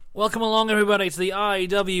Welcome along, everybody, to the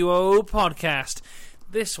IWO podcast.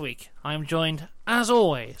 This week, I'm joined, as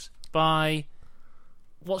always, by...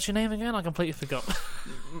 What's your name again? I completely forgot.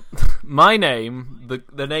 My name,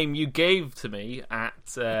 the name you gave to me at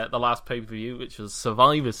the last pay-per-view, which was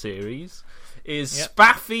Survivor Series, is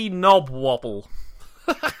Spaffy Knob Wobble.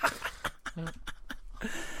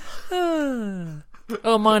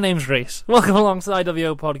 Oh, my name's Reese. Welcome along to the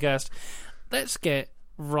IWO podcast. Let's get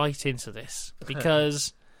right into this,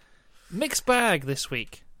 because mixed bag this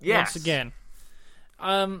week. Yes. Once again.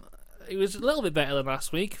 It was a little bit better than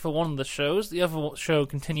last week for one of the shows. The other show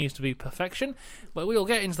continues to be perfection, but we'll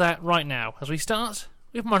get into that right now as we start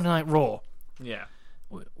with Monday Night Raw. Yeah.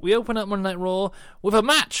 We open up Monday Night Raw with a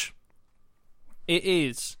match. It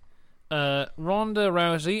is Ronda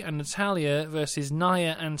Rousey and Natalya versus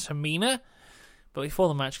Nia and Tamina. But before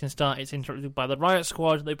the match can start, it's interrupted by the Riot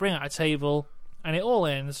Squad. They bring out a table, and it all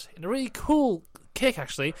ends in a really cool kick,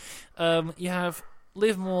 actually. You have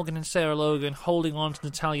Liv Morgan and Sarah Logan holding on to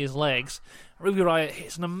Natalya's legs. Ruby Riott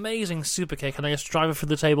hits an amazing super kick, and they just drive her through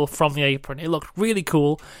the table from the apron. It looked really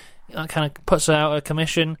cool. That kind of puts her out of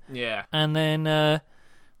commission. Yeah. And then the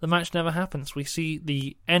match never happens. We see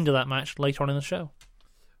the end of that match later on in the show.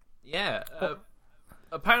 Yeah.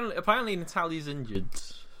 Apparently Natalya's injured.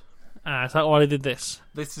 Is that why they did this?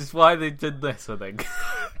 This is why they did this, I think.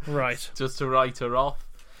 Right. Just to write her off.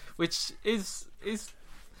 Which is...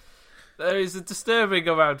 There is a disturbing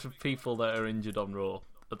amount of people that are injured on Raw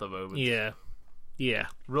at the moment. Yeah. Yeah.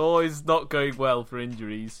 Raw is not going well for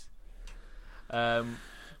injuries.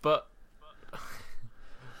 But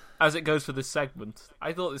as it goes for this segment,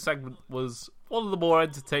 I thought this segment was one of the more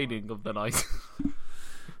entertaining of the night.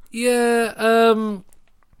 Yeah,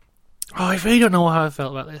 I really don't know how I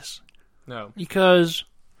felt about this. No. Because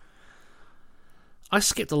I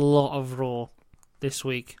skipped a lot of Raw this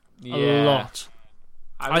week. Yeah. A lot.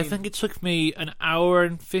 I mean, think it took me an hour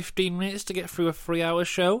and 15 minutes to get through a 3-hour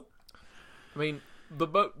show. I mean, the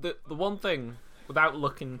one thing, without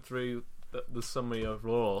looking through the summary of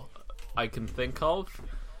Raw, I can think of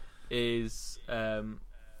is the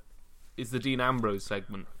Dean Ambrose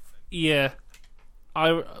segment. Yeah.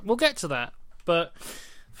 We'll get to that. But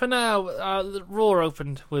for now, the Raw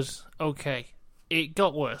opened was okay. It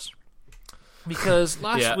got worse. Because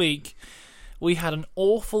last week... we had an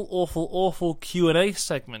awful Q&A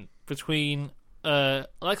segment between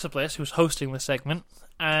Alexa Bliss, who was hosting the segment,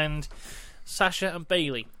 and Sasha and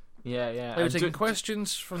Bayley. Yeah. They were taking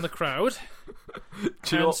questions from the crowd,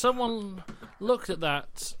 and someone looked at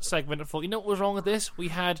that segment and thought, you know what was wrong with this? We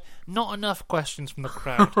had not enough questions from the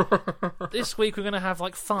crowd. This week we're going to have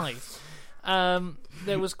like 5.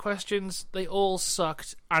 There was questions, they all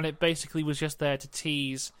sucked, and it basically was just there to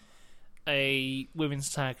tease a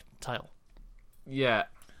women's tag title. Yeah.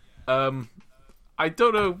 I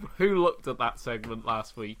don't know who looked at that segment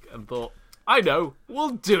last week and thought, I know, we'll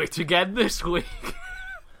do it again this week.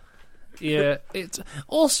 Yeah, it's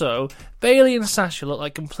also Bayley and Sasha look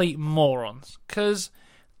like complete morons because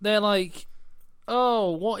they're like, oh,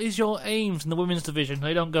 what is your aims in the women's division?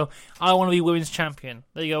 They don't go, I want to be women's champion.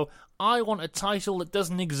 They go, I want a title that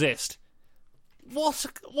doesn't exist. What?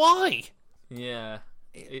 Why? Yeah.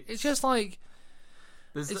 It's just like,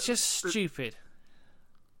 it's just stupid.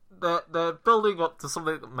 They're building up to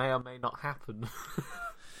something that may or may not happen.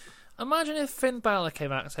 Imagine if Finn Balor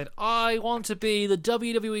came out and said, I want to be the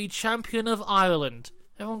WWE champion of Ireland.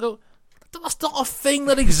 Everyone go, that's not a thing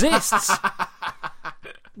that exists.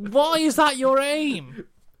 Why is that your aim?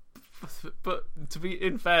 But to be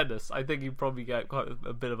in fairness, I think you probably get quite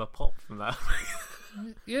a bit of a pop from that.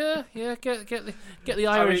 Yeah, get the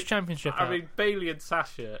Irish championship out. I mean, Bayley and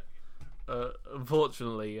Sasha,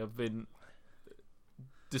 unfortunately, have been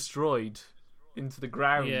destroyed into the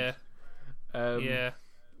ground. Yeah.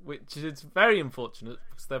 Which is very unfortunate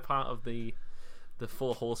because they're part of the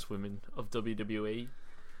 4 horsewomen of WWE,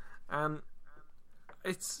 and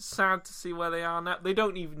it's sad to see where they are now. They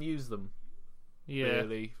don't even use them,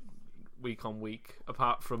 really, week on week,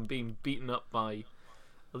 apart from being beaten up by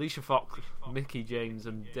Alicia Fox, Mickie James,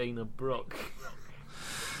 and Dana Brooke.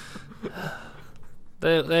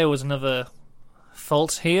 There was another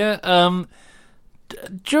fault here.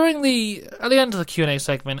 At the end of the Q&A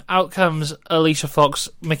segment, out comes Alicia Fox,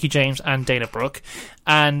 Mickie James, and Dana Brooke,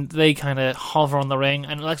 and they kind of hover on the ring,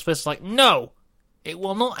 and Alexa Bliss is like, no, it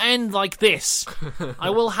will not end like this. I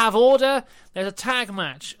will have order. There's a tag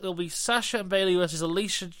match. There'll be Sasha and Bayley versus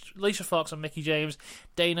Alicia Fox and Mickie James.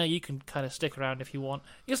 Dana, you can kind of stick around if you want.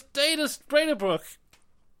 Yes, Dana Brooke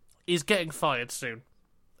is getting fired soon.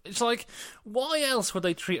 It's like, why else would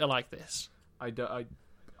they treat her like this? I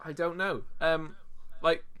don't know.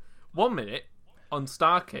 Like, 1 minute, on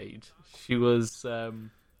Starcade, she was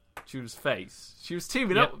face. She was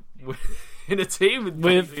teaming up in a team with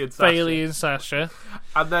Bayley and Sasha.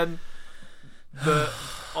 And then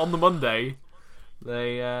on the Monday,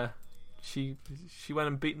 she went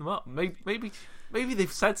and beat them up. Maybe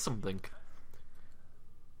they've said something.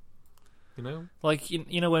 You know, like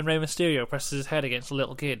you know when Rey Mysterio presses his head against the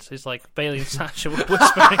little kids, it's like Bayley and Sasha were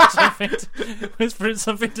whispering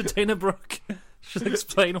something to Dana Brooke. She'll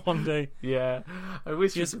explain one day. Yeah, I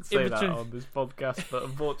wish you could say that on this podcast, but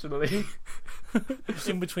unfortunately,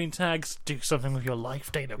 in between tags, do something with your life,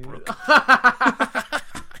 Dana Brooke.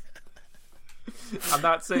 And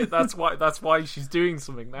that's it. That's why she's doing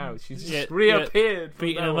something now. She's just reappeared,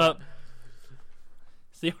 beating him up.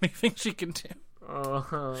 It's the only thing she can do.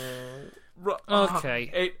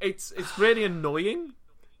 Okay, it's really annoying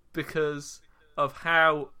because of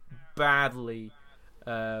how badly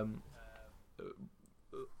the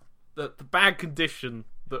bad condition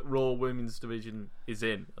that Raw Women's Division is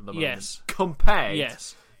in at the moment. Yes, compared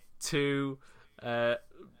to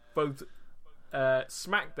both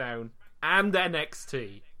SmackDown and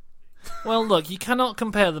NXT. Well, look, you cannot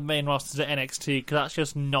compare the main roster to NXT because that's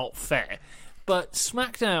just not fair. But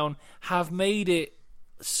SmackDown have made it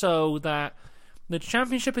so that the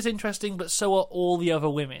championship is interesting, but so are all the other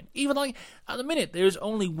women. Even like at the minute, there is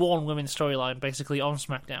only one women's storyline basically on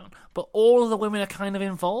SmackDown, but all of the women are kind of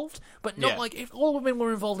involved. But not like if all the women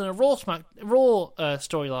were involved in a Raw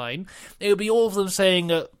storyline, it would be all of them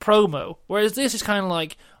saying a promo. Whereas this is kind of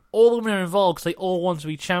like all the women are involved because they all want to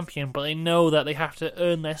be champion, but they know that they have to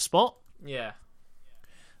earn their spot. Yeah,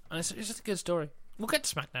 and it's just a good story. We'll get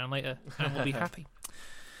to SmackDown later, and we'll be happy.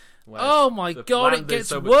 Well, oh my god, it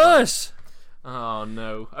gets worse! Oh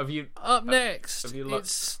no. Up next,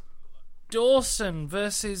 it's Dawson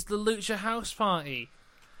versus the Lucha House Party.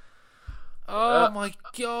 Oh my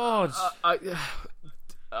god.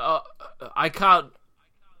 I can't...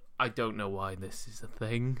 I don't know why this is a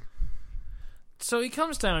thing. So he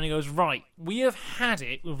comes down and he goes, right, we have had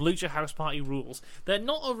it with Lucha House Party rules. They're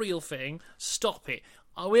not a real thing. Stop it.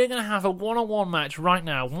 We're going to have a one-on-one match right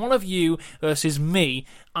now. One of you versus me.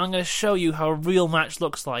 I'm going to show you how a real match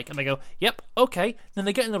looks like. And they go, yep, okay. Then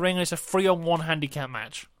they get in the ring and it's a 3-on-1 handicap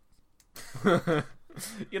match.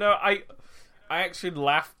 You know, I actually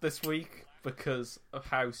laughed this week because of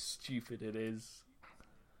how stupid it is.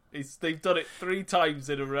 They've done it 3 times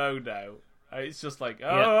in a row now. And it's just like,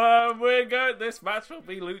 we're going. This match will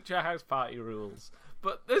be Lucha House Party rules.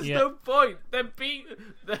 But there's no point. They're beat...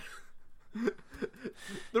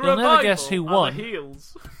 You'll never guess who won. The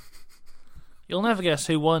heels. You'll never guess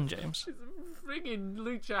who won, James. It's a friggin'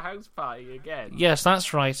 Lucha House Party again. Yes,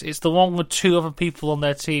 that's right. It's the one with 2 other people on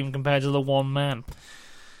their team compared to the one man.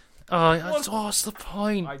 What's the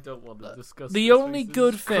point? I don't want to discuss the only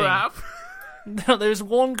good thing. Crap. No, there's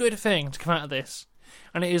one good thing to come out of this,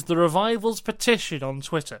 and it is the Revival's petition on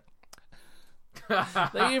Twitter.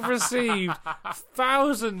 They've received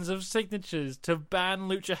thousands of signatures to ban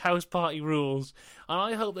Lucha House Party rules, and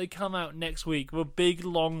I hope they come out next week with a big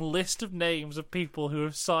long list of names of people who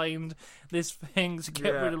have signed this thing to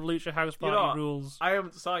get rid of Lucha House Party rules. I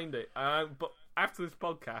haven't signed it, but after this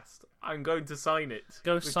podcast, I'm going to sign it.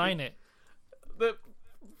 Go sign it. The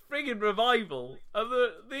friggin' Revival are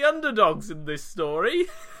the underdogs in this story.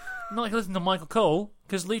 Not like listening to Michael Cole,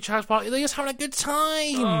 because Lucha House Party, they're just having a good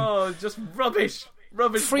time. Oh, just rubbish.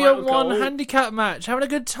 3-on-1 handicap match, having a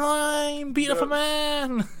good time, beat up a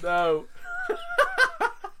man. No.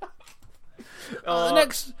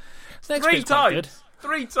 Next 3 times. Good.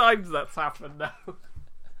 3 times that's happened now.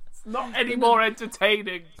 It's not any more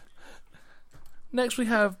entertaining. Next we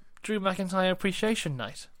have Drew McIntyre Appreciation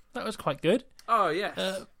Night. That was quite good. Oh,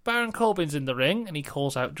 yes. Baron Corbin's in the ring, and he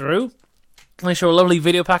calls out Drew. And they show a lovely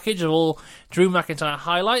video package of all Drew McIntyre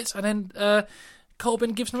highlights, and then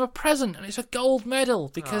Corbin gives him a present, and it's a gold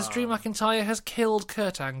medal, because Drew McIntyre has killed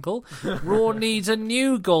Kurt Angle. Raw needs a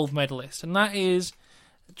new gold medalist, and that is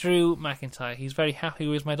Drew McIntyre. He's very happy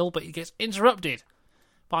with his medal, but he gets interrupted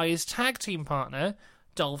by his tag team partner,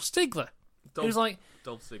 Dolph Ziggler. Who's like,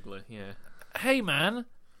 Dolph Ziggler, yeah. Hey man,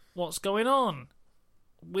 what's going on?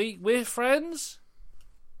 We're friends?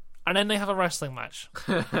 And then they have a wrestling match.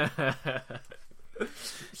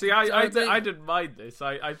 See, I didn't mind this.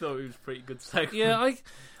 I thought it was a pretty good segment. Yeah,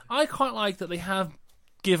 I quite like that they have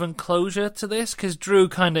given closure to this, because Drew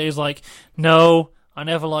kind of is like, no, I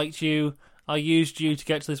never liked you. I used you to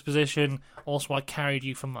get to this position. Also, I carried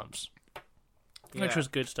you for months. Which was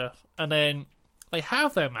good stuff. And then they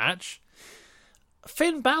have their match.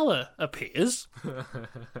 Finn Balor appears.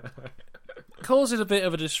 Causes a bit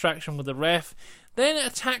of a distraction with the ref. Then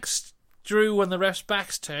attacks Drew, when the ref's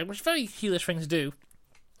back's turned, which is a very heelish thing to do,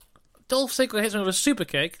 Dolph Ziggler hits him with a super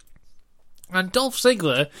kick, and Dolph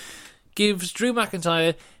Ziggler gives Drew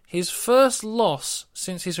McIntyre his first loss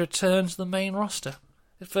since his return to the main roster.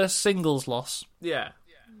 His first singles loss. Yeah.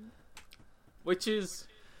 Which is,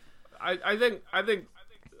 I think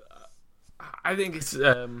it's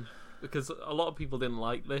because a lot of people didn't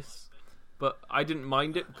like this, but I didn't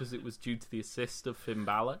mind it because it was due to the assist of Finn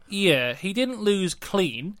Balor. Yeah, he didn't lose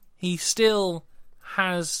clean. He still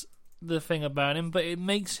has the thing about him, but it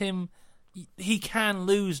makes him... He can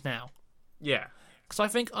lose now. Yeah. Because I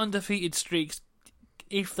think undefeated streaks,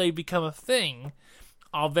 if they become a thing,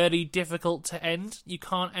 are very difficult to end. You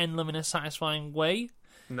can't end them in a satisfying way.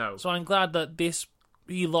 No. So I'm glad that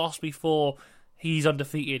he lost before he's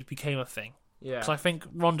undefeated became a thing. Yeah. Because I think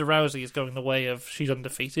Ronda Rousey is going the way of she's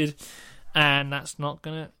undefeated, and that's not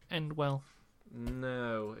going to end well.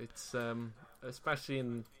 No, it's especially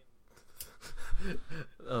in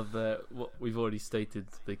what we've already stated,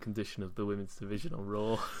 the condition of the women's division on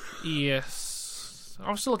Raw. Yes.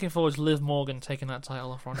 I'm still looking forward to Liv Morgan taking that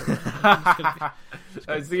title off Ronda Rousey.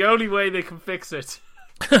 It's the only way they can fix it.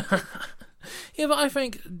 Yeah, but I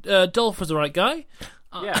think Dolph was the right guy.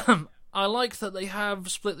 Yeah. I like that they have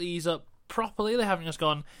split these up properly. They haven't just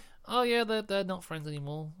gone, oh yeah, they're not friends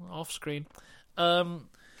anymore, off screen.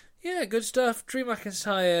 Yeah, good stuff. Drew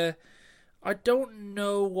McIntyre, I don't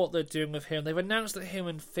know what they're doing with him. They've announced that him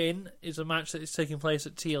and Finn is a match that is taking place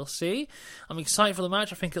at TLC. I'm excited for the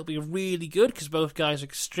match. I think it'll be really good because both guys are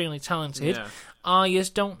extremely talented. Yeah. I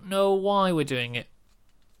just don't know why we're doing it.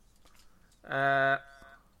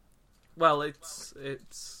 Well,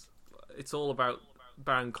 it's all about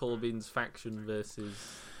Baron Corbin's faction versus...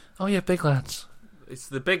 Oh yeah, big lads. It's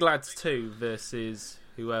the big lads too versus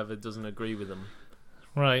whoever doesn't agree with them.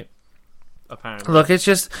 Right. Apparently. Look, it's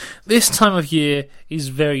just, this time of year is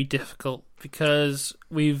very difficult because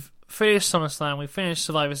we've finished SummerSlam, we've finished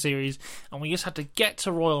Survivor Series, and we just had to get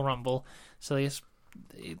to Royal Rumble. So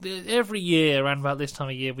every year, around about this time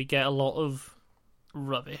of year, we get a lot of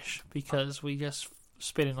rubbish because we just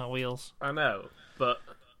spinning our wheels. I know, but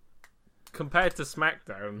compared to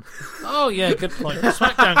SmackDown... Oh yeah, good point.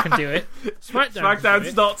 SmackDown can do it.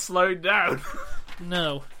 SmackDown's not slowed down.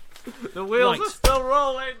 No. The wheels are still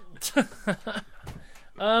rolling.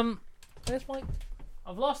 Where's my...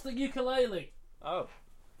 I've lost the ukulele. Oh.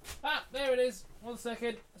 Ah, there it is. 1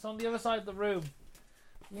 second. It's on the other side of the room.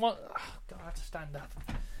 What? Oh, God, I have to stand up.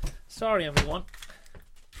 Sorry, everyone.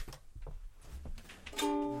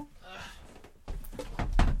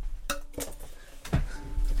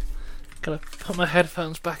 Gotta put my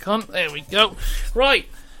headphones back on. There we go. Right.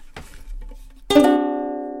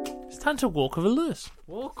 It's time to walk with a Lewis.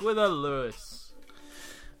 Walk with a Lewis.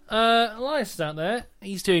 Elias is out there.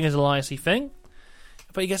 He's doing his Elias-y thing.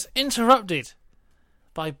 But he gets interrupted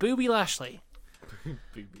by Booby Lashley.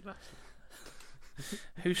 Booby Lashley.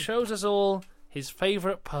 Who shows us all his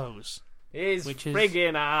favourite pose. His which is...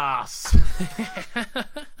 friggin' ass.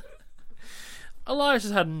 Elias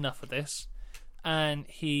has had enough of this. And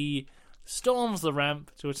he storms the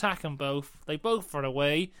ramp to attack them both. They both run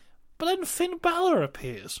away. But then Finn Balor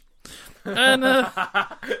appears. And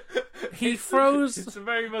he throws... It's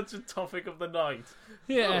very much a topic of the night.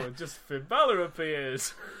 Yeah. Oh, and just Finn Balor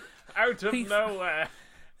appears. Out of nowhere.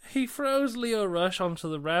 He throws Leo Rush onto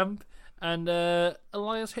the ramp. And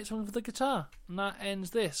Elias hits him with the guitar. And that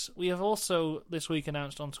ends this. We have also this week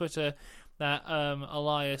announced on Twitter that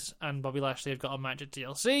Elias and Bobby Lashley have got a match at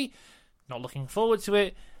TLC. Not looking forward to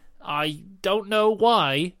it. I don't know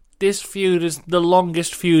why this feud is the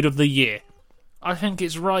longest feud of the year. I think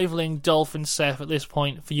it's rivaling Dolph and Seth at this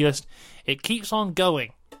point for just... It keeps on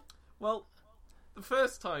going. Well, the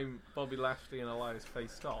first time Bobby Lashley and Elias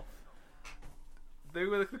faced off, they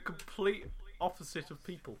were the complete opposite of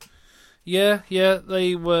people. Yeah,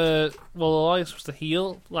 they were... Well, Elias was the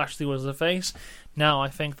heel, Lashley was the face. Now I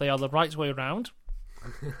think they are the right way around.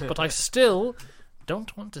 But I still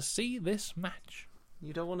don't want to see this match.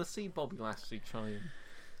 You don't want to see Bobby Lashley try and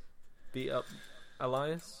beat up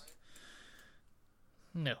Elias?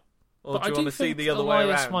 No. Or but do you want to see the other way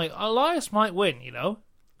around? Elias might win, you know?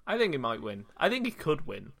 I think he might win. I think he could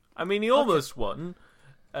win. I mean, he almost won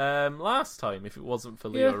last time if it wasn't for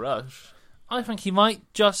Leo Rush. I think he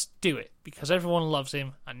might just do it because everyone loves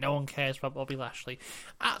him and no one cares about Bobby Lashley.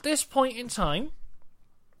 At this point in time,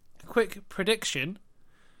 a quick prediction.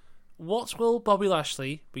 What will Bobby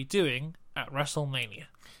Lashley be doing at WrestleMania?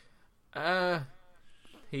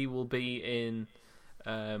 He will be in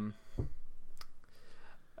the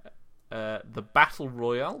Battle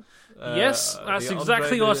Royale. Yes, that's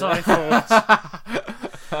exactly what I thought.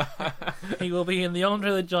 He will be in the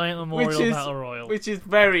Andre the Giant Memorial Battle Royal.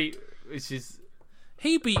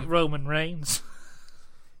 He beat Roman Reigns.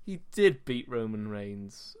 He did beat Roman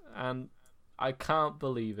Reigns, and I can't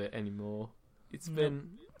believe it anymore. It's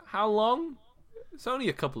been how long? It's only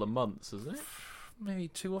a couple of months, isn't it? Maybe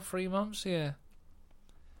 2 or 3 months, yeah.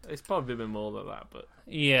 It's probably been more than that, but...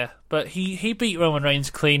 Yeah, but he beat Roman Reigns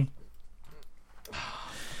clean.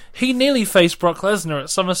 He nearly faced Brock Lesnar at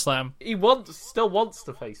SummerSlam. He still wants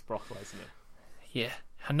to face Brock Lesnar. Yeah,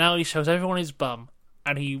 and now he shows everyone his bum,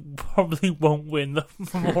 and he probably won't win the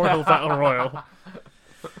Memorial Battle Royal.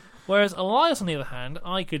 Whereas Elias, on the other hand,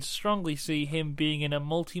 I could strongly see him being in a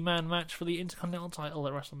multi-man match for the Intercontinental title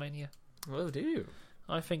at WrestleMania. Oh, do you?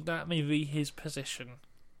 I think that may be his position.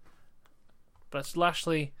 But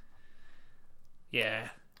Lashley, yeah.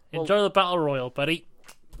 Enjoy the Battle Royal, buddy.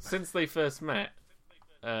 Since they first met,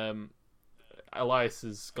 Elias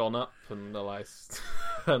has gone up, and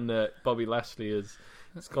Bobby Lashley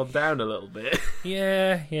has gone down a little bit.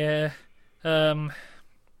 Yeah.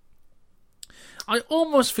 I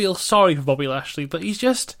almost feel sorry for Bobby Lashley, but he's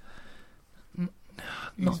just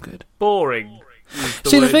not good. Boring.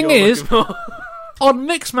 See, the thing is, on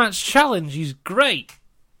Mixed Match Challenge, he's great.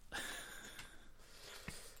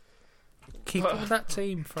 Keep up with that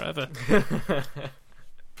team forever. Do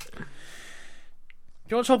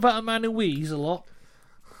you want to talk about a man who wheezes a lot?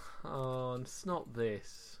 Oh, it's not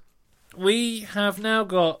this. We have now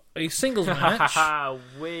got a singles match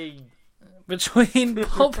We between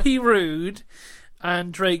Bobby Roode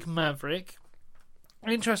and Drake Maverick.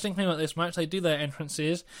 Interesting thing about this match, they do their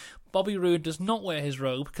entrances. Bobby Roode does not wear his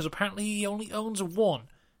robe because apparently he only owns one.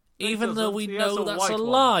 Even though we know that's a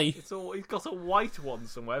lie. He's got a white one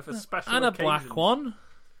somewhere for special and occasions. A black one.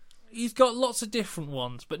 He's got lots of different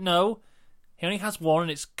ones, but no, he only has one,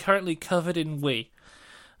 and it's currently covered in wee.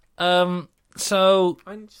 So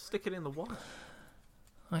I'm just sticking in the one.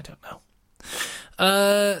 I don't know.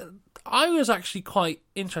 I was actually quite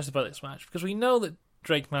interested by this match because we know that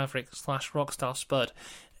Drake Maverick / Rockstar Spud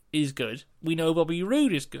is good. We know Bobby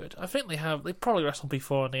Roode is good. I think they probably wrestled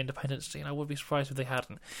before on the independent scene. I would be surprised if they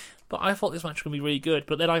hadn't. But I thought this match was going to be really good.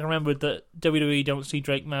 But then I remembered that WWE don't see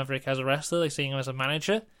Drake Maverick as a wrestler. They see him as a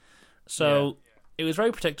manager. So It was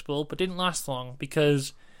very predictable, but didn't last long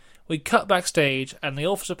because we cut backstage and the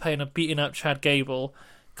Authors of Pain are beating up Chad Gable.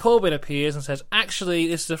 Corbin appears and says, actually,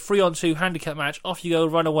 this is a 3-on-2 handicap match. Off you go,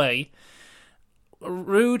 run away.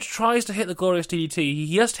 Roode tries to hit the Glorious DDT.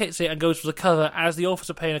 He just hits it and goes for the cover as the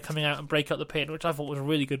Authors of Pain are coming out and break up the pin, which I thought was a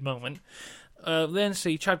really good moment. Then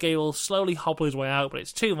see Chad Gable slowly hobble his way out, but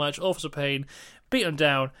it's too much. Authors of Pain beat him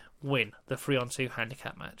down, win the 3-on-2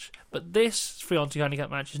 handicap match. But this 3-on-2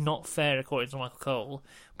 handicap match is not fair according to Michael Cole,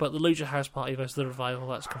 but the Lucha House Party versus the Revival,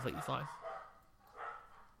 that's completely fine.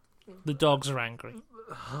 The dogs are angry.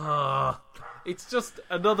 It's just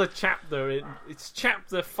another chapter. It's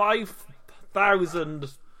chapter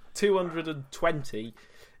 5,220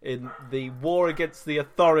 in the War Against the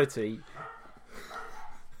Authority.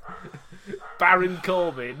 Baron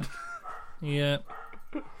Corbin. Yeah.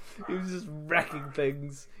 He was just wrecking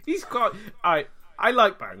things. He's quite... I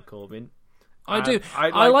like Baron Corbin. I do.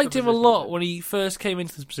 I liked him a lot when he first came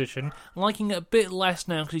into this position. I'm liking it a bit less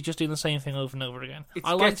now because he's just doing the same thing over and over again.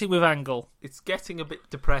 I liked it with Angle. It's getting a bit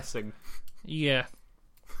depressing. Yeah.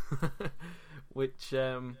 Which,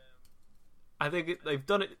 I think they've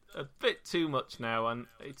done it a bit too much now, and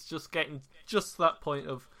it's just getting just that point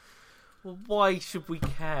of, well, why should we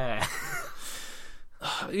care?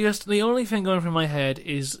 Yes, the only thing going through my head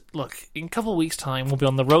is, look, in a couple of weeks' time, we'll be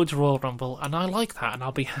on the road to Royal Rumble, and I like that, and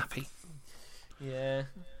I'll be happy. Yeah.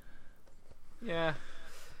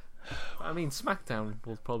 I mean, SmackDown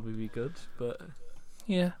will probably be good, but...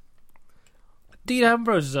 Yeah. Dean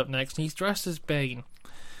Ambrose is up next, and he's dressed as Bane.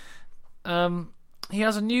 He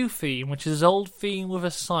has a new theme, which is his old theme with a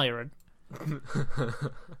siren. I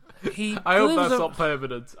hope that's not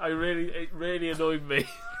permanent. It really annoyed me.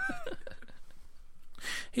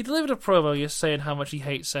 He delivered a promo just saying how much he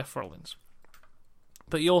hates Seth Rollins.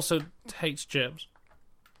 But he also hates germs.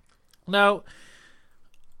 Now,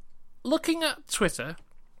 looking at Twitter,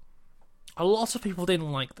 a lot of people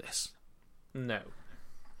didn't like this. No.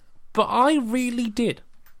 But I really did.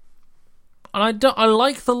 And I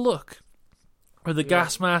like the look with the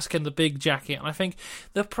gas mask and the big jacket. And I think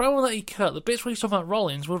the promo that he cut, the bits where he's talking about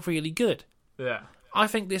Rollins, were really good. Yeah. I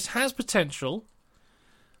think this has potential.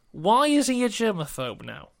 Why is he a germaphobe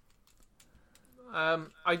now?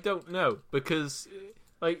 I don't know, because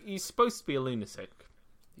he's supposed to be a lunatic.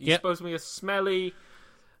 He's supposed to be a smelly.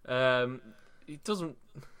 He doesn't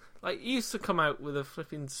he used to come out with a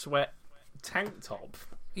flipping sweat tank top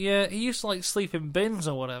Yeah, he used to like sleep in bins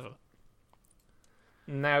or whatever.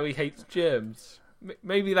 Now he hates germs.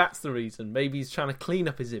 Maybe that's the reason. Maybe he's trying to clean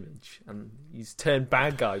up his image, and he's turned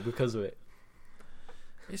bad guy because of it.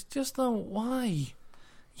 It's just though, why?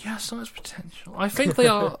 Yeah, so much potential. I think they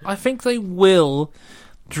are. I think they will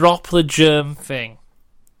drop the germ thing.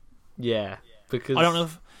 Yeah, because I don't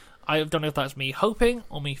know if that's me hoping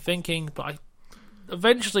or me thinking, but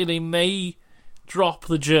eventually they may drop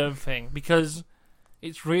the germ thing because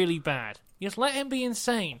it's really bad. Just let him be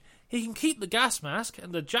insane. He can keep the gas mask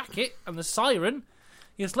and the jacket and the siren.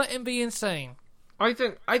 Just let him be insane. I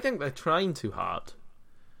think they're trying too hard.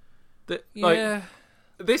 Yeah,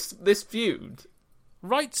 this feud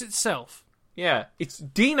writes itself. Yeah, it's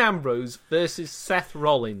Dean Ambrose versus Seth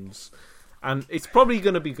Rollins, and it's probably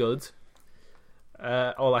going to be good.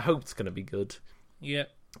 Well, I hope it's going to be good. Yeah.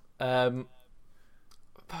 But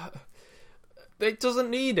it doesn't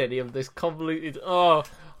need any of this convoluted. Oh,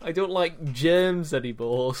 I don't like germs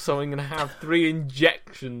anymore, so I'm going to have 3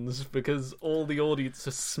 injections because all the audience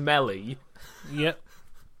are smelly. Yep.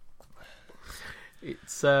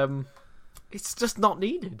 It's just not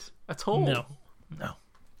needed at all. No.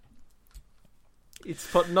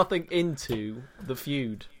 It's put nothing into the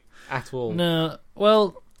feud at all. No.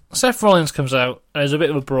 Well, Seth Rollins comes out, and there's a bit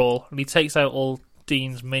of a brawl, and he takes out all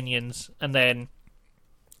Dean's minions, and then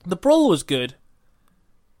the brawl was good.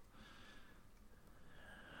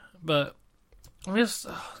 But I want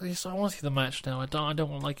to see the match now. I don't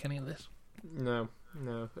want to like any of this. No.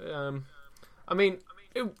 I mean,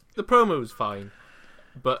 the promo was fine,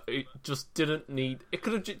 but it just didn't need. It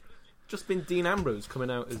could have just been Dean Ambrose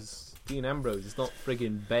coming out as Dean Ambrose. It's not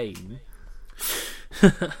friggin' Bane.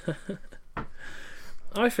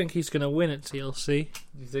 I think he's going to win at TLC.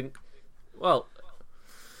 You think? Well,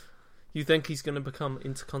 you think he's going to become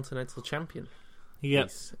Intercontinental Champion?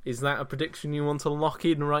 Yep. Is that a prediction you want to lock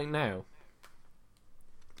in right now?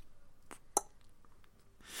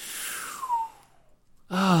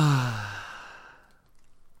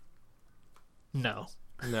 No.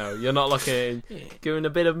 No, you're not looking. Giving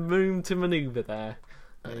a bit of room to manoeuvre there.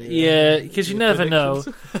 Yeah, because you never know.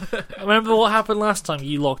 Remember what happened last time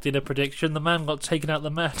you locked in a prediction? The man got taken out of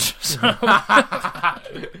the match. So.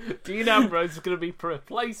 Dean Ambrose is going to be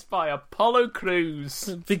replaced by Apollo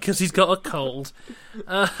Crews. Because he's got a cold.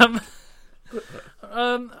 Up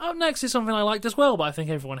next is something I liked as well, but I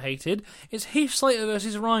think everyone hated. It's Heath Slater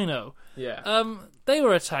versus Rhino. Yeah. They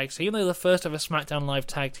were a tag team. They were the first ever SmackDown Live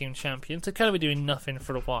Tag Team Champions. They've kind of been doing nothing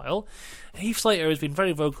for a while. Heath Slater has been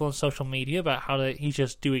very vocal on social media about how he's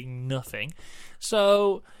just doing nothing.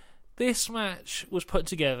 So, this match was put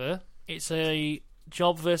together. It's a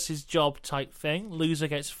job versus job type thing. Loser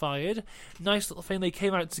gets fired. Nice little thing. They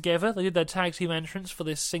came out together. They did their tag team entrance for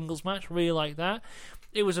this singles match. Really like that.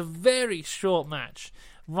 It was a very short match.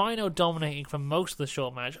 Rhino dominating for most of the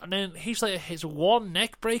short match, and then Heath Slater hits one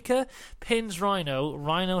neck breaker, pins Rhino.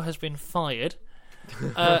 Rhino has been fired.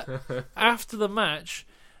 After the match,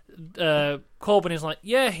 Corbin is like,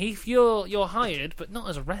 "Yeah, Heath, you're hired, but not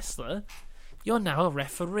as a wrestler. You're now a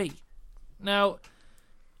referee." Now,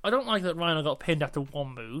 I don't like that Rhino got pinned after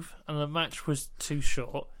one move, and the match was too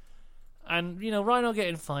short. And, Rhino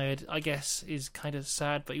getting fired, I guess, is kind of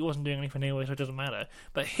sad, but he wasn't doing anything anyway, so it doesn't matter.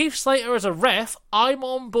 But Heath Slater as a ref, I'm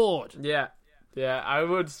on board. Yeah,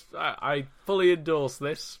 I fully endorse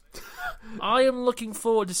this. I am looking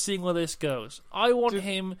forward to seeing where this goes. I want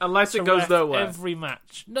him unless to it goes ref nowhere. Every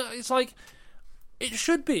match. No, it's like, it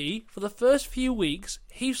should be, for the first few weeks,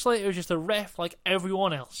 Heath Slater is just a ref like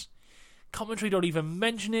everyone else. Commentary don't even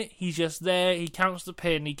mention it, he's just there, he counts the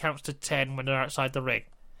pin, he counts to 10 when they're outside the ring.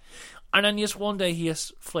 And then just one day he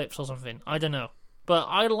just flips or something. I don't know. But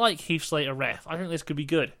I like Heath Slater ref. I think this could be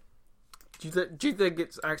good. Do you think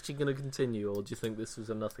it's actually going to continue, or do you think this was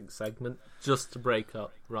a nothing segment just to break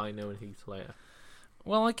up Rhino and Heath Slater?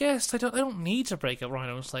 Well, I guess they don't need to break up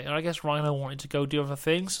Rhino and Slater. I guess Rhino wanted to go do other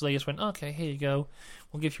things, so they just went, okay, here you go.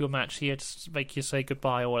 We'll give you a match here to make you say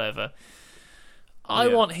goodbye or whatever. I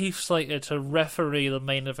want Heath Slater to referee the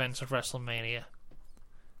main event of WrestleMania.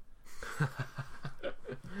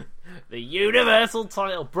 The Universal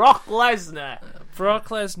title, Brock Lesnar. Brock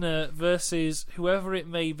Lesnar versus whoever it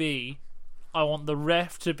may be. I want the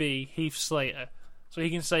ref to be Heath Slater, so he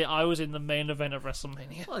can say I was in the main event of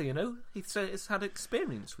WrestleMania. Well, he's had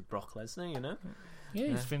experience with Brock Lesnar, Yeah,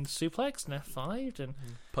 he's been suplexed and F5'd and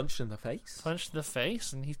punched in the face.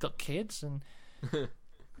 And he's got kids and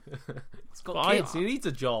he's got kids. He needs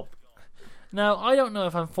a job. Now, I don't know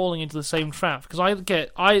if I'm falling into the same trap, because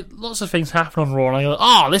lots of things happen on Raw, and I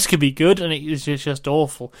go, this could be good, and it is just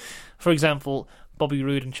awful. For example, Bobby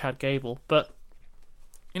Roode and Chad Gable. But,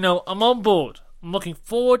 I'm on board. I'm looking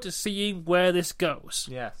forward to seeing where this goes.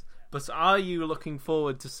 Yes. But are you looking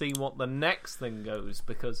forward to see what the next thing goes?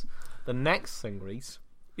 Because the next thing, Reese,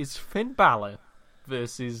 is Finn Balor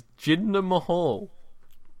versus Jinder Mahal.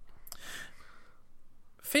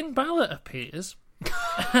 Finn Balor appears.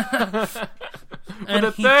 For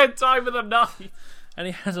the third time of the night. And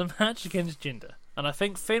he has a match against Jinder. And I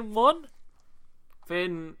think Finn won?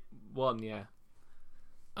 Finn won, yeah.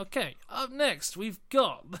 Okay, up next we've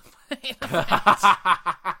got the main event.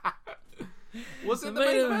 Was it the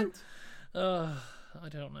main event? I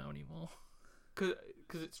don't know anymore. Because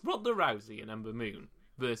it's Ronda Rousey and Ember Moon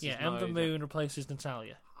versus Yeah, Ember Moon replaces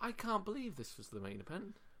Natalya. I can't believe this was the main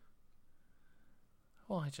event.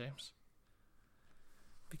 Why, James?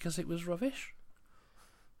 Because it was rubbish?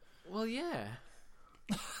 Well, yeah.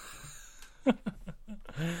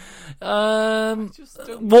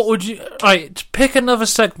 What would you... Right, pick another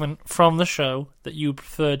segment from the show that you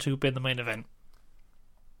prefer to be in the main event.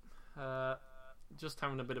 Just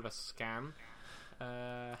having a bit of a scan.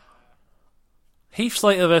 Heath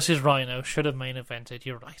Slater versus Rhino should have main evented,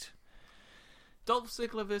 you're right. Dolph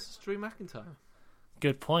Ziggler versus Drew McIntyre.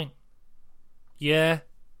 Good point. Yeah.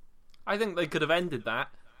 I think they could have ended that.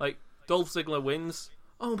 Like, Dolph Ziggler wins.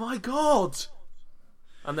 Oh my god!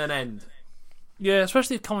 And then end. Yeah,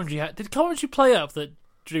 especially if commentary did commentary play up that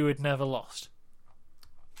Drew had never lost?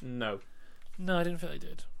 No. No, I didn't feel they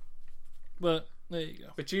did. But, there you go.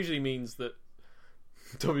 Which usually means that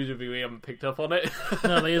WWE haven't picked up on it.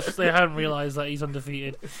 No, they haven't realised that he's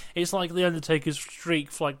undefeated. It's like The Undertaker's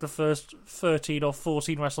streak for like the first 13 or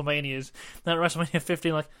 14 WrestleManias. Then at WrestleMania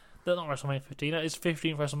 15, like, not WrestleMania 15, that is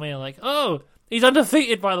 15th WrestleMania, like, oh, he's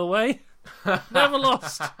undefeated, by the way. Never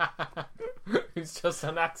lost. It's just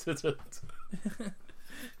an accident.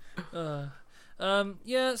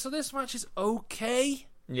 Yeah, so this match is okay.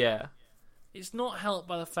 Yeah. It's not helped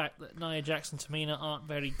by the fact that Nia Jax and Tamina aren't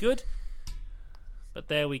very good. But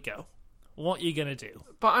there we go. What are you gonna do?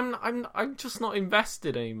 But I'm just not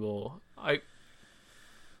invested anymore.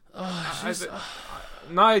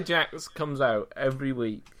 Nia Jax comes out every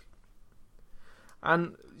week,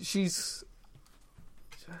 and she's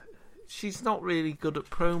not really good at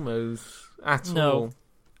promos at all.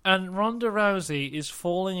 And Ronda Rousey is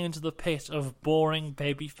falling into the pit of boring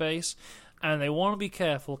babyface, and they want to be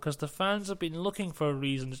careful because the fans have been looking for a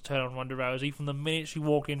reason to turn on Ronda Rousey from the minute she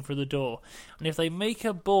walked in through the door. And if they make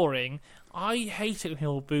her boring, I hate it when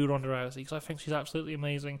people boo Ronda Rousey because I think she's absolutely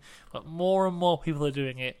amazing. But more and more people are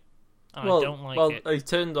doing it, and I don't like it. Well, they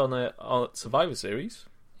turned on her on Survivor Series.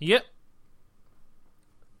 Yep.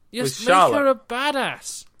 Just make her a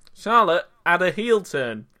badass. Charlotte had a heel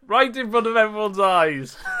turn right in front of everyone's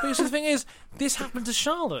eyes. Because the thing is, this happened to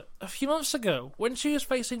Charlotte a few months ago when she was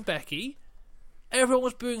facing Becky. Everyone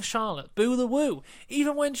was booing Charlotte. Boo the woo.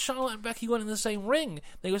 Even when Charlotte and Becky went in the same ring,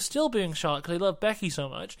 they were still booing Charlotte because they love Becky so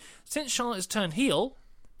much. Since Charlotte has turned heel,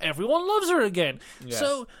 everyone loves her again. Yeah.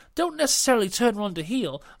 So don't necessarily turn Ronda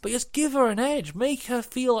heel, but just give her an edge. Make her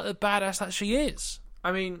feel like the badass that she is.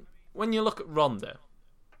 I mean, when you look at Ronda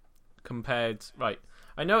compared... Right,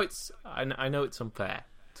 I know it's unfair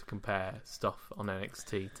to compare stuff on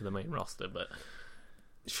NXT to the main roster, but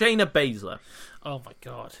Shayna Baszler. Oh my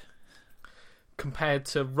god. Compared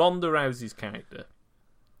to Ronda Rousey's character,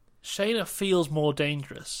 Shayna feels more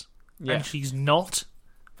dangerous. Yeah. And she's not,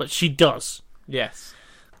 but she does. Yes.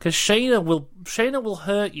 Because Shayna will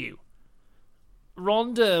hurt you.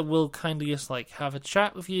 Ronda will kind of just like have a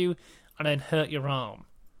chat with you and then hurt your arm.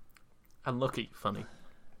 And look at you funny.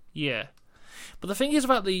 Yeah. But the thing is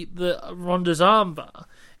about the Ronda's armbar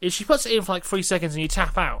is she puts it in for like 3 seconds and you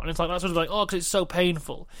tap out. And it's like, that's sort of like, oh, because it's so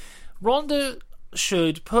painful. Ronda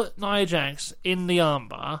should put Nia Jax in the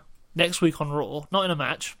armbar next week on Raw, not in a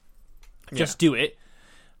match. Just do it.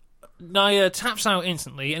 Nia taps out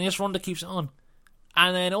instantly, and just Ronda keeps it on.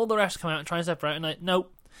 And then all the refs come out and try and separate, and like,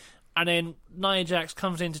 nope. And then Nia Jax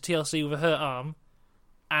comes into TLC with her arm,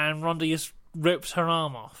 and Ronda just rips her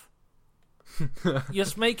arm off.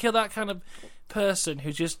 Just make her that kind of person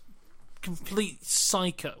who's just complete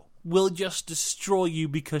psycho. Will just destroy you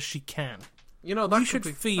because she can. You know, that you should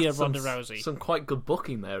fear Ronda Rousey. Some quite good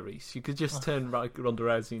booking there, Reese. You could just turn Ronda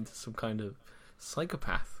Rousey into some kind of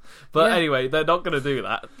psychopath. But anyway, they're not going to do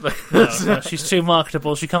that. No, she's too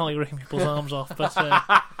marketable. She can't be ripping people's arms off. But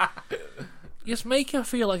just make her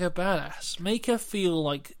feel like a badass. Make her feel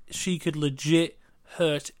like she could legit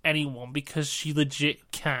hurt anyone because she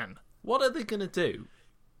legit can. What are they going to do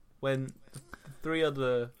when the 3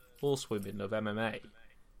 other horsewomen of MMA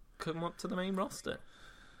come up to the main roster?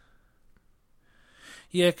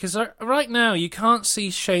 Yeah, because right now you can't see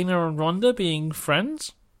Shayna and Ronda being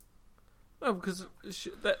friends. Well, because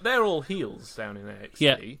they're all heels down in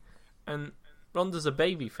NXT, and Ronda's a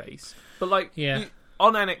babyface. But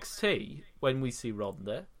on NXT, when we see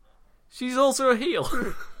Ronda, she's also a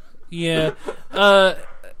heel. Yeah.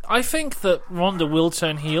 I think that Ronda will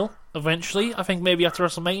turn heel eventually. I think maybe after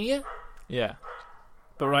WrestleMania. Yeah.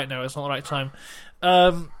 But right now, it's not the right time.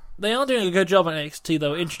 They are doing a good job at NXT,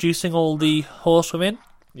 though, introducing all the horsewomen.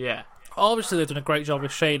 Yeah. Obviously, they've done a great job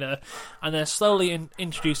with Shayna, and they're slowly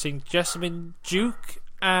introducing Jessamine Duke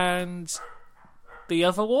and the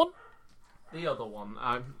other one. The other one.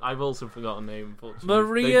 I've also forgotten her name, unfortunately.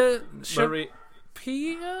 Maria.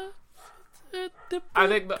 I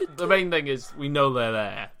think the main thing is we know they're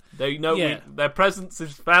there. They know their presence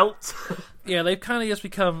is felt. Yeah, they've kind of just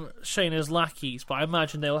become Shayna's lackeys, but I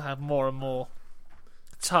imagine they'll have more and more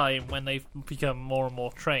time when they've become more and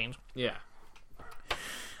more trained. Yeah.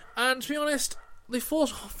 And to be honest, the four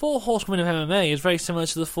horsewomen of MMA is very similar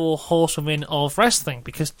to the four horsewomen of wrestling,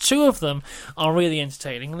 because two of them are really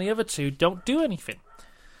entertaining and the other two don't do anything.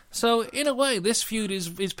 So, in a way, this feud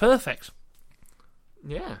is perfect.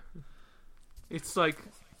 Yeah. It's like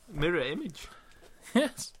mirror image.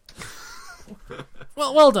 Yes.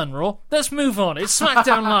 Well done, Raw. Let's move on. It's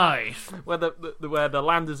SmackDown Live. Where the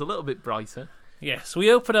land is a little bit brighter. Yes,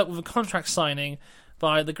 we open up with a contract signing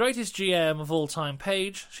by the greatest GM of all time,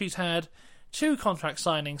 Paige. She's had 2 contract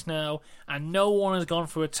signings now, and no one has gone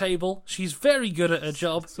through a table. She's very good at her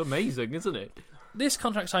job. It's amazing, isn't it? This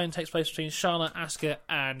contract signing takes place between Charlotte, Asuka,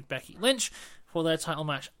 and Becky Lynch for their title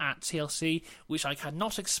match at TLC, which I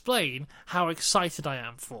cannot explain how excited I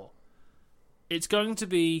am for. It's going to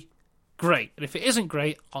be great, and if it isn't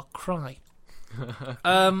great, I'll cry.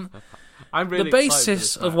 I'm really the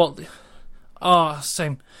basis of what...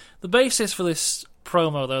 same. The basis for this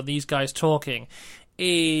promo, though, these guys talking,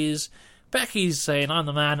 is Becky's saying, I'm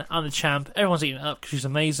the man, I'm the champ, everyone's eating it up because she's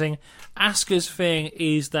amazing. Asuka's thing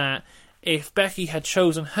is that if Becky had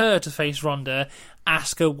chosen her to face Ronda,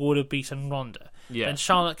 Asuka would have beaten Ronda. Yeah. And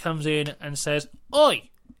Charlotte comes in and says, Oi,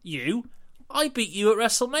 you, I beat you at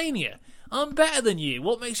WrestleMania. I'm better than you.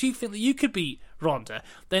 What makes you think that you could beat Ronda?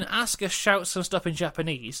 Then Asuka shouts some stuff in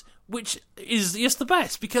Japanese, which is just the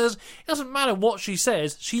best, because it doesn't matter what she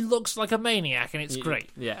says, she looks like a maniac, and it's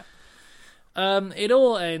great. Yeah. It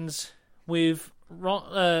all ends with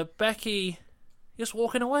Becky just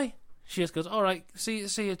walking away. She just goes, all right, see you at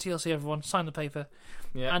TLC, everyone, sign the paper.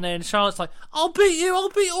 Yeah. And then Charlotte's like, I'll beat you, I'll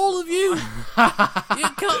beat all of you. You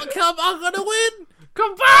can't come, I'm going to win.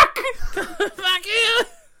 Come back! Come back here.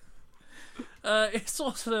 It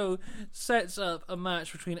also sets up a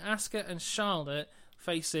match between Asuka and Charlotte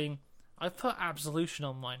facing... I put Absolution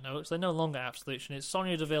on my notes. They're no longer Absolution. It's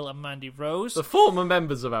Sonya Deville and Mandy Rose. The former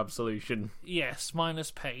members of Absolution. Yes,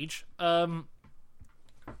 minus Paige. I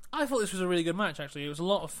thought this was a really good match, actually. It was a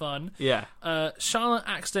lot of fun. Yeah. Charlotte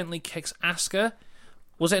accidentally kicks Asuka.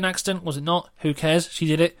 Was it an accident? Was it not? Who cares? She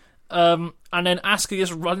did it. And then Asuka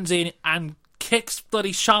just runs in and kicks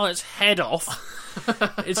bloody Charlotte's head off.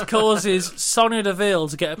 It causes Sonya Deville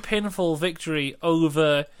to get a pinfall victory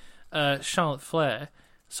over Charlotte Flair.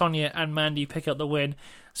 Sonya and Mandy pick up the win.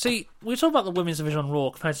 See, we talk about the women's division on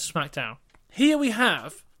Raw compared to SmackDown. Here we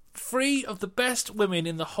have 3 of the best women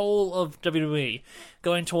in the whole of WWE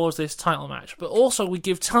going towards this title match. But also we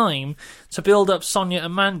give time to build up Sonya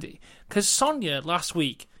and Mandy. Because Sonya last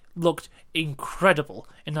week looked incredible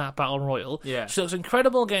in that Battle Royal. Yeah. She looks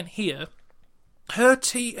incredible again here. Her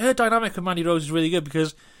dynamic with Mandy Rose is really good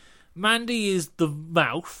because Mandy is the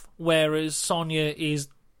mouth, whereas Sonya is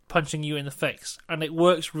punching you in the face, and it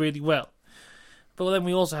works really well. But then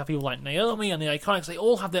we also have people like Naomi and the Iconics. They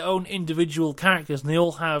all have their own individual characters, and they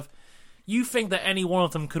all have... You think that any one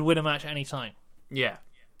of them could win a match at any time. Yeah.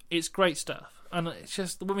 It's great stuff. And it's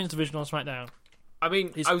just the women's division on SmackDown. I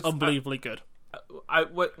mean, it's unbelievably good.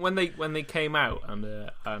 When they came out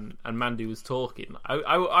and Mandy was talking,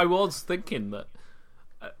 I was thinking that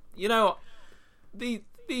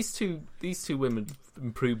these two women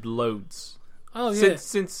improved loads. Oh yeah.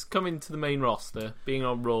 Since coming to the main roster, being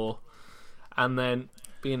on Raw, and then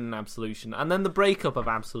being in Absolution, and then the breakup of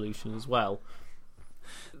Absolution as well.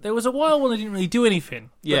 There was a while when they didn't really do anything.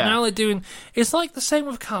 Yeah. But now they're doing... It's like the same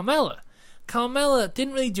with Carmella. Carmella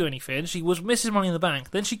didn't really do anything. She was Mrs. Money in the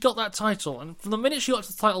Bank. Then she got that title. And from the minute she got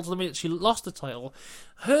the title to the minute she lost the title,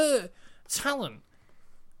 her talent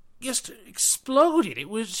just exploded. It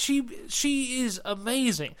was she is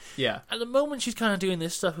amazing. Yeah. At the moment she's kind of doing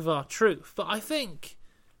this stuff with R-Truth. But I think...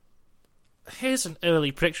 Here's an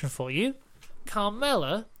early prediction for you.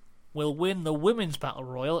 Carmella will win the Women's Battle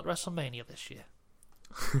Royal at WrestleMania this year.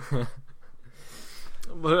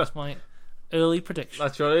 That's my early prediction.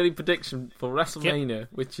 That's your early prediction for WrestleMania,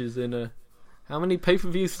 which is in How many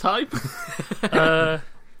pay-per-views type?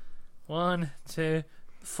 1, 2,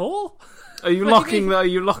 4. Are you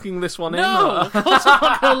locking this one in? No, of course I'm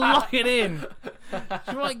not going to lock it in.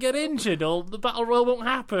 She might get injured, or the battle royal won't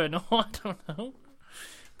happen, or I don't know.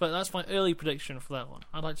 But that's my early prediction for that one.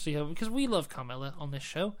 I'd like to see her, because we love Carmella on this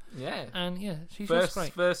show. Yeah. And yeah, she's just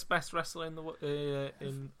great. First best wrestler in the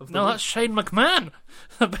that's Shane McMahon,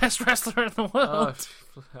 the best wrestler in the world.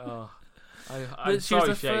 I'm she's sorry,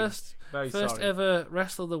 the Shane. first ever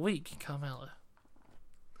wrestler of the week, Carmella.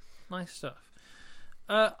 Nice stuff.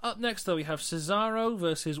 Up next, though, we have Cesaro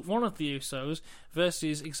versus one of the Usos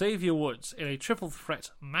versus Xavier Woods in a triple threat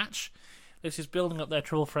match. This is building up their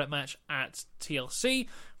triple threat match at TLC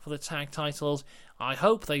for the tag titles. I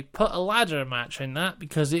hope they put a ladder match in that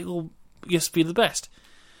because it will just be the best.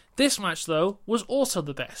 This match, though, was also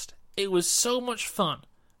the best. It was so much fun.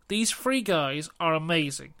 These three guys are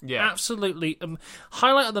amazing. Yeah. Absolutely.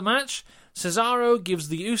 Highlight of the match, Cesaro gives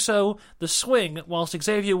the Uso the swing whilst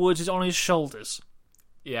Xavier Woods is on his shoulders.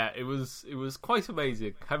 Yeah, it was quite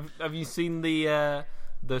amazing. Have you seen the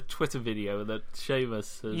Twitter video that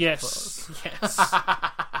Sheamus has Yes.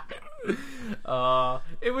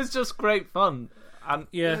 It was just great fun, and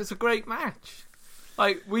yeah. It was a great match.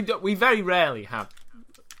 Like we very rarely have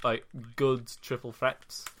like good triple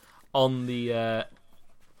threats on the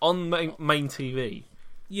on main TV.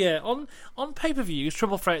 Yeah, on pay-per-views,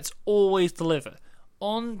 triple threats always deliver.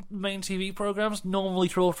 On main TV programs, normally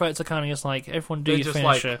triple threats are kind of just like everyone do your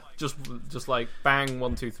finisher. Just like bang,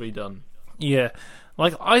 1, 2, 3, done. Yeah.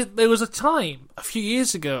 Like, there was a time, a few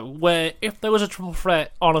years ago, where if there was a triple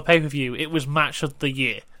threat on a pay-per-view, it was match of the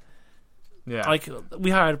year. Yeah. Like, we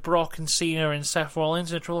had Brock and Cena and Seth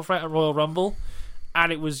Rollins in a triple threat at Royal Rumble,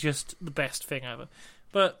 and it was just the best thing ever.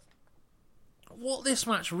 But what this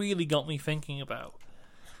match really got me thinking about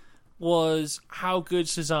was how good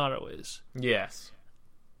Cesaro is. Yes.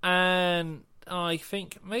 And I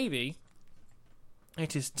think maybe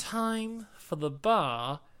it is time for the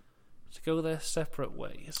Bar to go their separate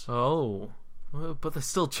ways. Oh. Well, but they're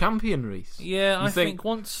still champion, Reese. Yeah, I think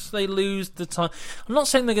once they lose the title... I'm not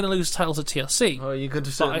saying they're going to lose titles at TLC. Oh, you could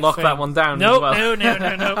just lock that one down no, as well.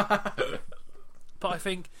 No. But I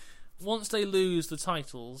think once they lose the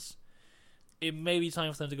titles, it may be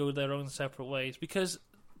time for them to go their own separate ways, because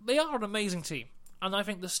they are an amazing team. And I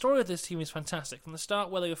think the story of this team is fantastic. From the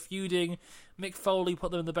start where they were feuding, Mick Foley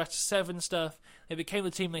put them in the best of 7 stuff. They became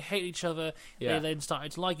the team, they hate each other. Yeah. They then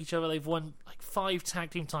started to like each other. They've won like 5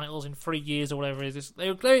 tag team titles in 3 years or whatever it is.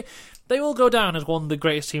 They all go down as one of the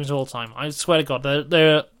greatest teams of all time. I swear to God,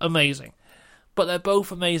 they're amazing. But they're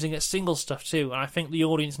both amazing at single stuff too, and I think the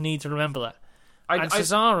audience need to remember that.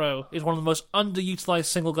 Cesaro is one of the most underutilized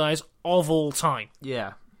single guys of all time.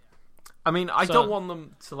 Yeah. I mean, I don't want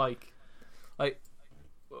them to like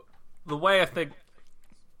the way I think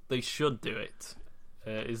they should do it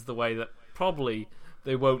is the way that probably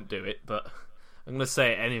they won't do it, but I'm going to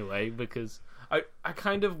say it anyway because I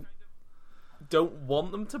kind of don't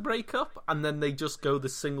want them to break up and then they just go the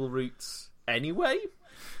single routes anyway.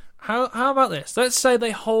 How about this? Let's say they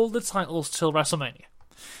hold the titles till WrestleMania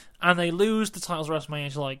and they lose the titles at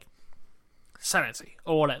WrestleMania to like Sanity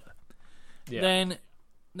or whatever. Yeah. Then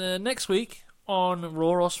the next week on Raw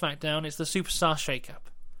or SmackDown, it's the Superstar Shake-Up.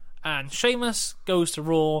 And Sheamus goes to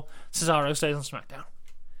Raw, Cesaro stays on SmackDown.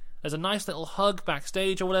 There's a nice little hug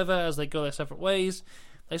backstage or whatever as they go their separate ways.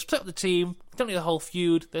 They split up the team, don't need the whole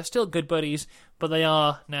feud, they're still good buddies, but they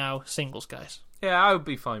are now singles guys. Yeah, I would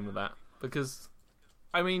be fine with that. Because,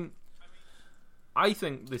 I mean, I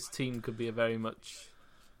think this team could be a very much...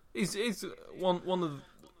 is one of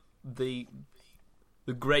the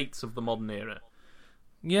greats of the modern era.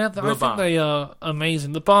 Yeah, I think they are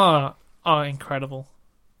amazing. The Bar are incredible.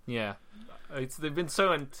 Yeah, they've been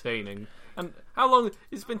so entertaining. And how long?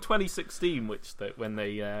 It's been 2016, when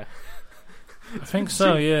they. I think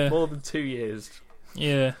so. Yeah, more than 2 years.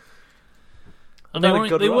 Yeah, and they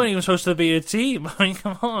weren't even supposed to be a team. I mean,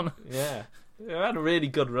 come on. Yeah, they had a really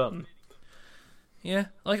good run. Yeah,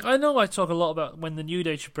 like I know I talk a lot about when the New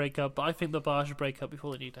Day should break up, but I think the Bar should break up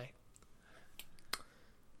before the New Day.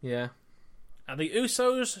 Yeah, and the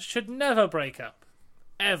Usos should never break up,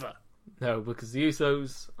 ever. No, because the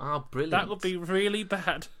Usos are brilliant. That would be really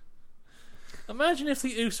bad. Imagine if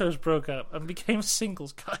the Usos broke up and became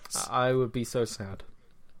singles guys. I would be so sad.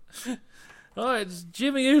 Oh, it's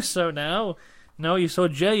Jimmy Uso now. No, you saw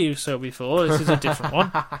Jey Uso before. This is a different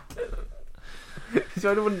one.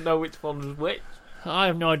 So I wouldn't know which one was which. I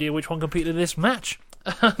have no idea which one competed in this match.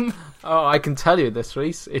 Oh, I can tell you this,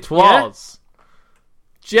 Reese. It was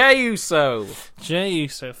Jey Uso. Jey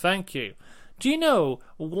Uso, thank you. Do you know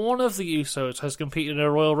one of the Usos has competed in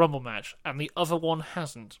a Royal Rumble match and the other one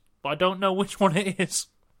hasn't? But I don't know which one it is.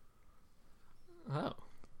 Oh.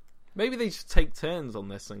 Maybe they just take turns on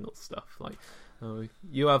their single stuff. Like, oh,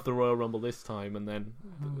 you have the Royal Rumble this time, and then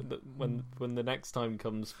when the next time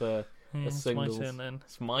comes for a singles, it's my turn then.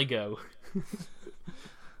 It's my go.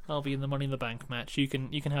 I'll be in the Money in the Bank match. You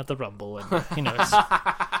can have the Rumble, and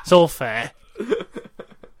it's all fair.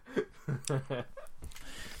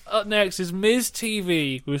 Up next is Miz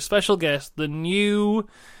TV with special guest, the new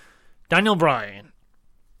Daniel Bryan.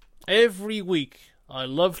 Every week, I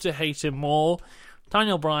love to hate him more.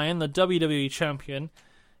 Daniel Bryan, the WWE champion,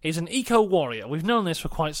 is an Eco Warrior. We've known this for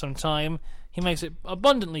quite some time. He makes it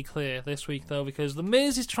abundantly clear this week, though, because The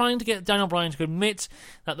Miz is trying to get Daniel Bryan to admit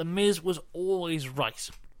that The Miz was always right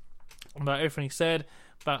about everything he said,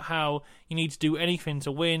 about how you need to do anything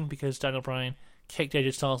to win, because Daniel Bryan kicked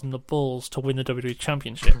AJ Styles in the balls to win the WWE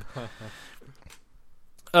Championship.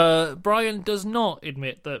 Bryan does not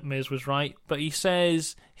admit that Miz was right, but he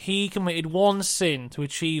says he committed one sin to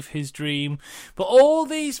achieve his dream. But all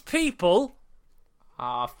these people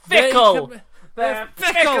are fickle. They're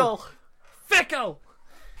fickle. Fickle.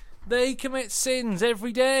 They commit sins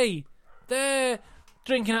every day. They're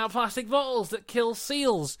drinking out of plastic bottles that kill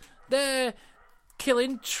seals. They're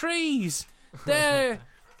killing trees. They're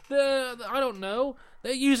I don't know.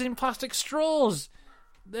 They're using plastic straws.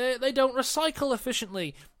 They don't recycle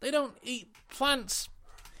efficiently. They don't eat plants.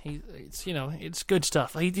 It's good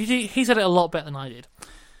stuff. He said it a lot better than I did.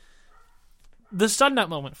 The standout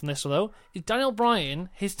moment from this, though, is Daniel Bryan.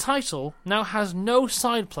 His title now has no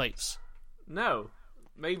side plates. No.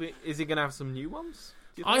 Maybe is he going to have some new ones?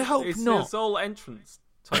 I hope not. His whole entrance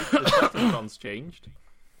type the Titantron's changed.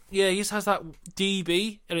 Yeah, he just has that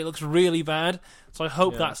DB, and it looks really bad. So I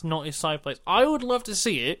hope that's not his side plates. I would love to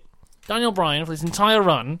see it. Daniel Bryan, for his entire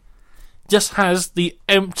run, just has the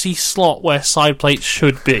empty slot where side plates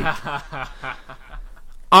should be.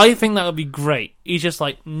 I think that would be great. He's just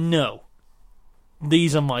like, no.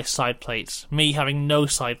 These are my side plates. Me having no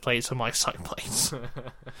side plates are my side plates.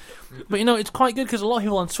 But it's quite good because a lot of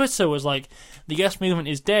people on Twitter was like, the yes movement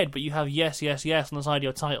is dead, but you have yes, yes, yes on the side of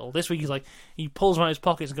your title. This week he's like, he pulls them out of his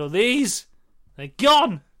pockets and goes, these, they're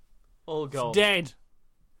gone. All gone. It's dead.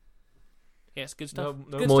 Yes, good stuff.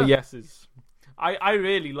 No good more stuff. yeses. I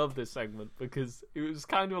really love this segment because it was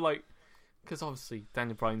kind of like, because obviously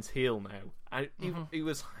Daniel Bryan's heel now, and he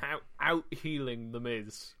was out healing The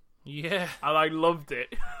Miz. Yeah. And I loved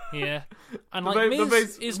it. Yeah. And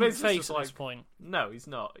Miz isn't face at this point. No, he's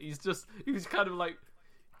not. He was kind of like,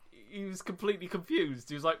 he was completely confused.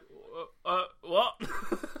 He was like, what?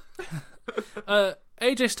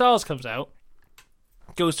 AJ Styles comes out,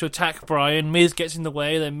 goes to attack Bryan. Miz gets in the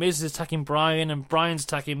way. Then Miz is attacking Bryan, and Bryan's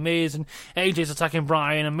attacking Miz, and AJ's attacking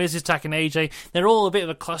Bryan, and Miz is attacking AJ. They're all a bit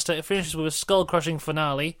of a cluster. It finishes with a skull-crushing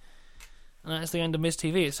finale. And that's the end of Miz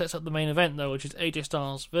TV. It sets up the main event, though, which is AJ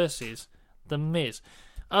Styles versus The Miz.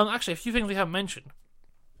 Actually, a few things we haven't mentioned.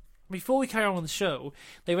 Before we carry on with the show,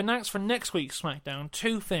 they've announced for next week's SmackDown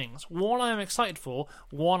 2 things. One I am excited for,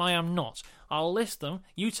 one I am not. I'll list them.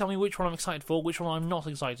 You tell me which one I'm excited for, which one I'm not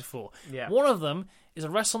excited for. Yeah. One of them is a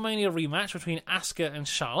WrestleMania rematch between Asuka and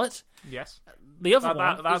Charlotte. Yes. The other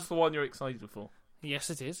one that's the one you're excited for.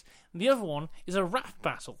 Yes, it is. The other one is a rap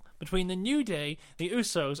battle between the New Day, the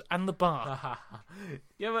Usos, and the Bar.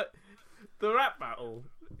 Yeah, but the rap battle,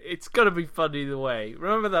 it's going to be fun either way.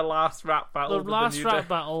 Remember the last rap battle? The last rap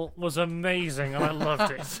battle was amazing, and I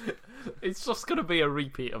loved it. It's just going to be a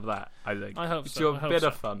repeat of that, I think. I hope it's so. a bit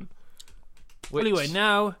of fun. Anyway,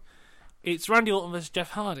 now it's Randy Orton versus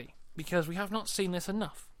Jeff Hardy, because we have not seen this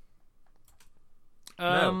enough.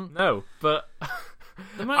 No, but...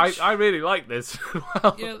 The match, I really like this.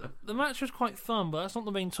 Yeah, the match was quite fun, but that's not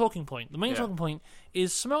the main talking point. The main talking point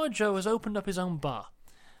is Samoa Joe has opened up his own bar,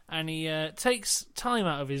 and he takes time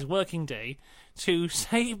out of his working day to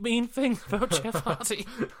say mean things about Jeff Hardy.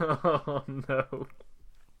 Oh, no.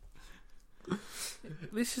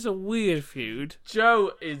 This is a weird feud.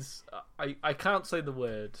 Joe is... I can't say the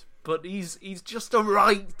word, but he's just a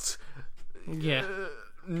right... Yeah.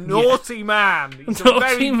 Naughty man. He's a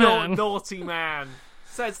very naughty man.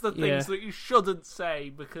 Says the things that you shouldn't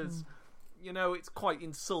say because, it's quite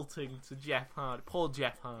insulting to Jeff Hardy. Poor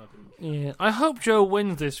Jeff Hardy. Yeah, I hope Joe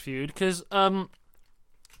wins this feud because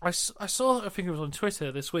I saw, I think it was on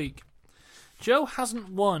Twitter this week, Joe hasn't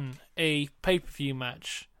won a pay-per-view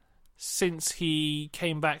match since he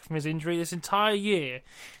came back from his injury. This entire year,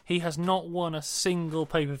 he has not won a single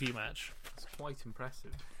pay-per-view match. That's quite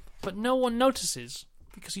impressive. But no one notices.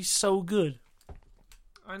 Because he's so good.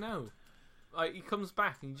 I know. Like, he comes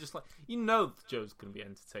back and that Joe's going to be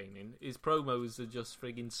entertaining. His promos are just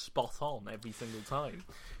friggin' spot on every single time.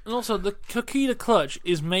 And also, the Coquina Clutch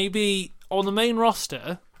is maybe, on the main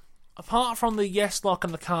roster, apart from the yes lock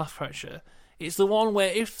and the calf pressure, it's the one where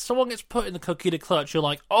if someone gets put in the Coquina Clutch, you're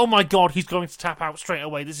like, oh my god, he's going to tap out straight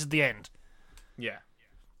away, this is the end. Yeah.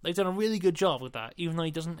 They've done a really good job with that, even though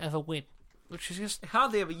he doesn't ever win. Which is just... He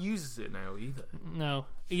hardly ever uses it now, either. No.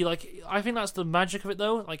 I think that's the magic of it,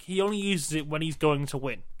 though. Like, he only uses it when he's going to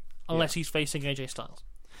win. Unless he's facing AJ Styles.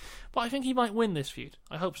 But I think he might win this feud.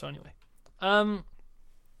 I hope so, anyway.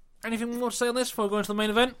 Anything more to say on this before we go into the main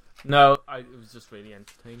event? No, it was just really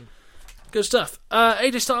entertaining. Good stuff.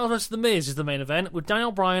 AJ Styles vs. The Miz is the main event, with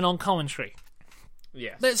Daniel Bryan on commentary.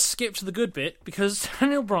 Yes. Let's skip to the good bit, because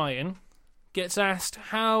Daniel Bryan gets asked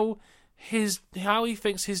how he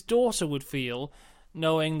thinks his daughter would feel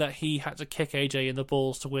knowing that he had to kick AJ in the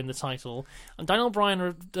balls to win the title. And Daniel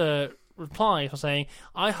Bryan replied by saying,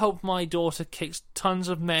 I hope my daughter kicks tons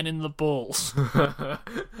of men in the balls.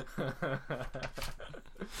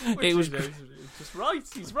 It was just right.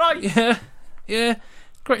 He's right. Yeah.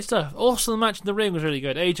 Great stuff. Also, the match in the ring was really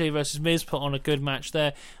good. AJ versus Miz put on a good match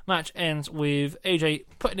there. Match ends with AJ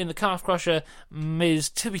putting in the calf crusher. Miz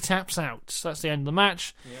tippy taps out. So that's the end of the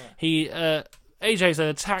match. Yeah. AJ's then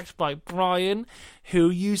attacked by Bryan, who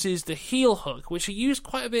uses the heel hook, which he used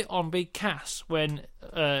quite a bit on Big Cass when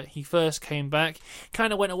he first came back.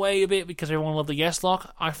 Kind of went away a bit because everyone loved the yes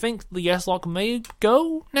lock. I think the yes lock may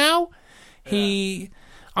go now. Yeah.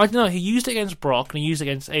 I don't know. He used it against Brock and he used it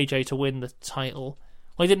against AJ to win the title.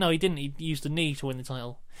 Well, he didn't. He used the knee to win the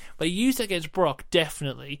title. But he used it against Brock,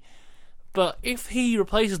 definitely. But if he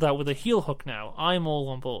replaces that with a heel hook now, I'm all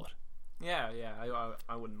on board. Yeah,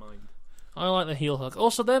 I wouldn't mind. I like the heel hook.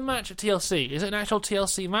 Also, their match at TLC, is it an actual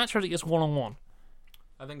TLC match or is it just one-on-one?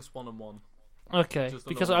 I think it's one-on-one. Okay,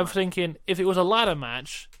 because I'm thinking, if it was a ladder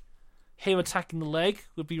match, him attacking the leg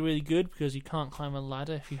would be really good, because you can't climb a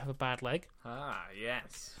ladder if you have a bad leg. Ah,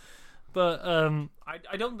 yes. But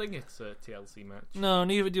I don't think it's a TLC match. No,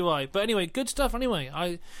 neither do I. But anyway, good stuff anyway.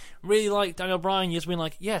 I really like Daniel Bryan just being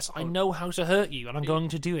like, yes, I know how to hurt you, and I'm going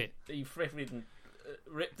to do it. He freaking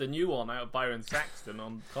ripped the new one out of Byron Saxton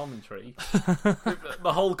on commentary.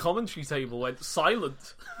 The whole commentary table went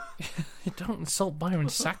silent. You don't insult Byron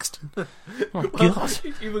Saxton. Oh my god.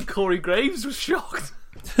 Even Corey Graves was shocked.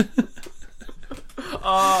 There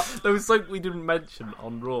was something we didn't mention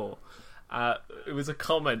on Raw. It was a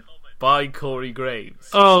comment by Corey Graves.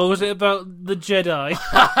 Oh, was it about the Jedi?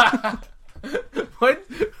 When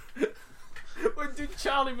did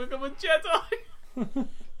Charlie become a Jedi?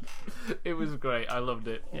 It was great. I loved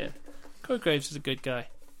it. Yeah. Corey Graves is a good guy.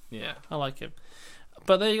 Yeah. I like him.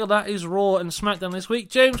 But there you go. That is Raw and SmackDown this week.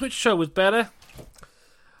 James, which show was better?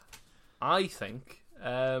 I think,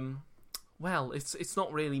 well, it's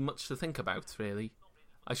not really much to think about, really.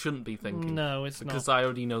 I shouldn't be thinking. No, it's not. Because I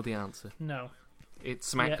already know the answer. No.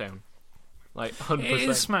 It's SmackDown. Yeah. Like, 100%. It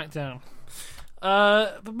is SmackDown.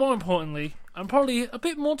 But more importantly, and probably a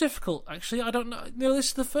bit more difficult, actually, I don't know. This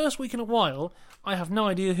is the first week in a while. I have no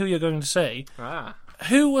idea who you're going to say.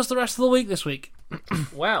 Who was the rest of the week this week?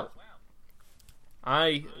 Well,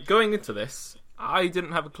 going into this, I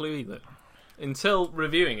didn't have a clue either. Until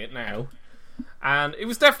reviewing it now. And it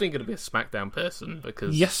was definitely going to be a SmackDown person,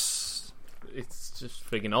 because... Yes. It's just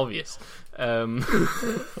friggin' obvious.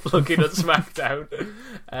 Looking at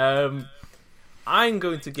SmackDown. I'm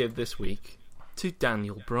going to give this week to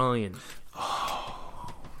Daniel Bryan.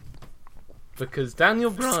 Because Daniel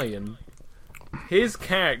Bryan, his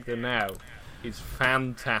character now is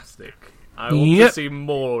fantastic. I want to see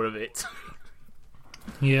more of it.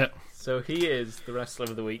 Yeah. So he is the wrestler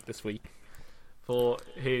of the week this week for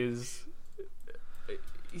his...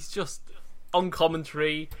 He's just on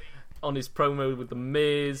commentary, on his promo with The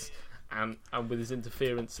Miz, and with his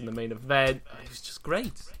interference in the main event. It was just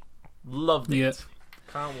great. Loved it.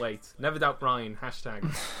 Can't wait. Never doubt Bryan. Hashtag.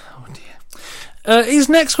 Oh dear. Is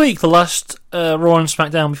next week the last Raw and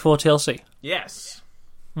SmackDown before TLC? Yes.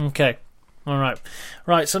 Okay. Alright.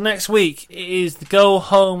 Right, so next week is the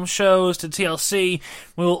go-home shows to TLC.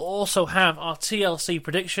 We will also have our TLC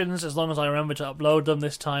predictions, as long as I remember to upload them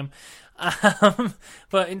this time.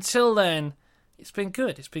 But until then, it's been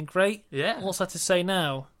good. It's been great. Yeah. All I have to say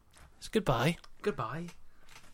now is goodbye. Goodbye.